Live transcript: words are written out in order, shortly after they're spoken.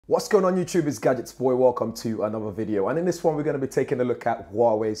What's going on YouTube? It's GadgetsBoy. Welcome to another video. And in this one, we're going to be taking a look at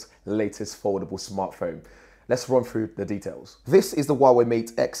Huawei's latest foldable smartphone. Let's run through the details. This is the Huawei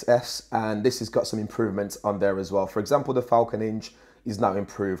Mate XS, and this has got some improvements on there as well. For example, the Falcon Hinge is now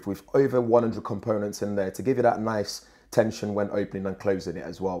improved with over 100 components in there to give you that nice tension when opening and closing it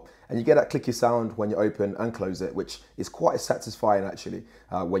as well. And you get that clicky sound when you open and close it, which is quite satisfying actually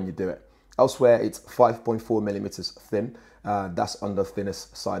when you do it. Elsewhere, it's 5.4 millimeters thin. That's on the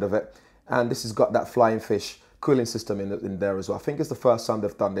thinnest side of it. And this has got that flying fish cooling system in there as well. I think it's the first time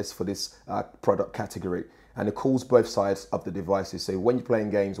they've done this for this product category. And it cools both sides of the devices. So when you're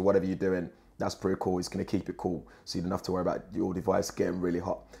playing games or whatever you're doing, that's pretty cool. It's going to keep it cool, so you don't have to worry about your device getting really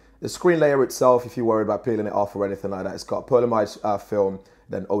hot. The screen layer itself, if you're worried about peeling it off or anything like that, it's got polyamide film,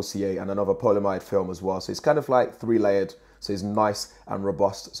 then OCA, and another polyamide film as well. So it's kind of like three-layered. So it's nice and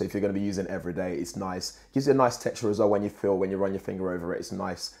robust. So if you're going to be using it every day, it's nice. Gives you a nice texture as well when you run your finger over it. It's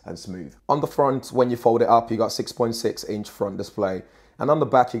nice and smooth. On the front, when you fold it up, you got 6.6-inch front display. And on the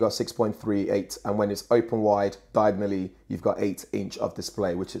back, you got 6.38. And when it's open wide, diagonally, you've got 8-inch of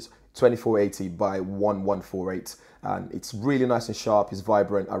display, which is 2480 by 1148. And it's really nice and sharp. It's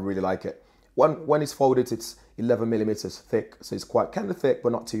vibrant. I really like it. When it's folded, it's 11 millimeters thick. So it's quite kind of thick,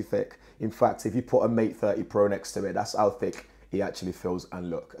 but not too thick. In fact, if you put a Mate 30 Pro next to it, that's how thick it actually feels and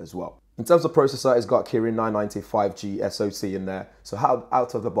look as well. In terms of processor, it's got Kirin 990 5G SoC in there. So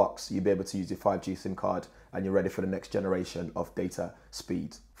out of the box, you'll be able to use your 5G SIM card and you're ready for the next generation of data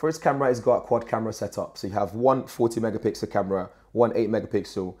speed. For its camera, it's got a quad camera setup. So you have one 40 megapixel camera, one 8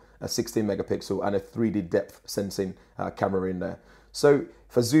 megapixel, a 16 megapixel, and a 3D depth sensing camera in there. So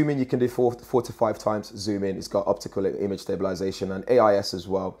for zooming, you can do 4 to 5 times zoom in. It's got optical image stabilization and AIS as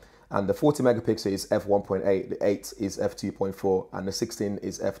well. And the 40 megapixel is f1.8, the 8 is f2.4, and the 16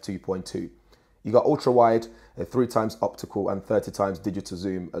 is f2.2. You got ultra wide, 3 times optical and 30 times digital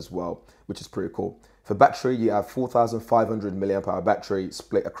zoom as well, which is pretty cool. For battery, you have 4,500 milliamp hour battery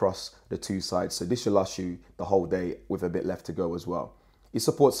split across the two sides. So this should last you the whole day with a bit left to go as well. It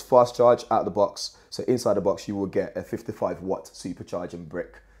supports fast charge out of the box. So inside the box, you will get a 55-watt supercharging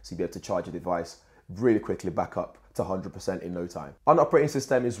brick. So you'll be able to charge your device really quickly back up to 100% in no time. On operating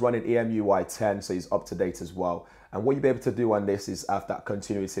system is running EMUI 10, so it's up to date as well. And what you'll be able to do on this is have that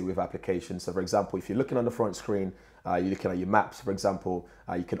continuity with applications. So for example, if you're looking on the front screen, you're looking at your maps, for example,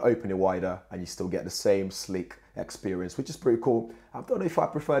 you can open it wider and you still get the same sleek experience, which is pretty cool. I don't know if I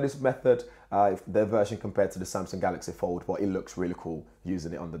prefer this method, their version compared to the Samsung Galaxy Fold, but it looks really cool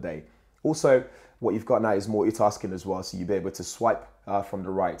using it on the day. Also, what you've got now is multitasking as well, so you'll be able to swipe from the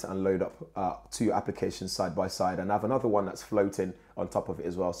right and load up 2 applications side by side and have another one that's floating on top of it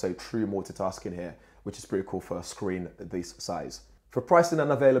as well. So true multitasking here, which is pretty cool for a screen this size. For pricing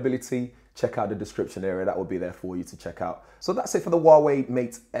and availability, check out the description area. That will be there for you to check out. So that's it for the Huawei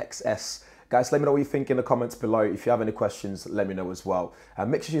Mate XS. Guys, let me know what you think in the comments below. If you have any questions, let me know as well. And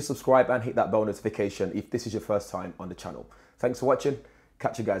make sure you subscribe and hit that bell notification if this is your first time on the channel. Thanks for watching.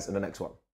 Catch you guys in the next one.